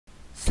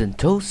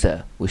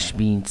Sentosa, which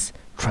means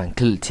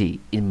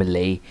tranquility in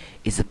Malay,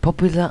 is a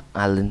popular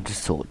island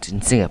resort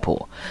in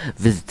Singapore,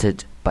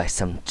 visited by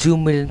some 2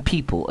 million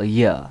people a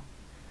year.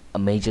 A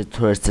major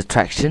tourist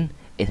attraction,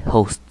 it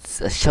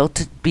hosts a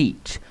sheltered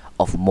beach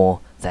of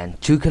more than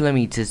 2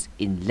 kilometers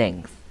in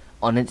length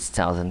on its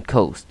southern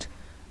coast.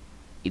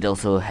 It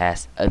also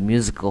has a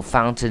musical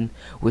fountain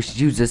which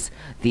uses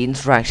the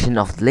interaction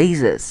of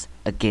lasers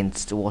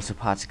against water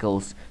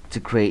particles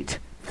to create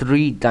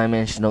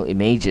three-dimensional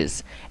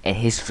images, and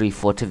history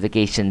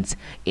fortifications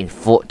in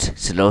Fort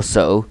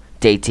Siloso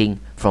dating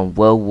from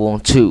World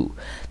War II.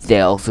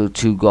 There are also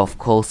 2 golf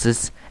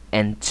courses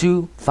and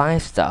 2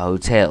 5-star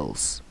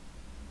hotels.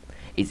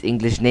 Its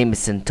English name is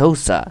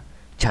Sentosa,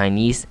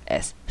 Chinese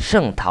as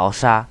圣淘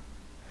沙,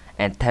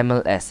 and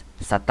Tamil as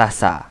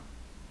Satasa.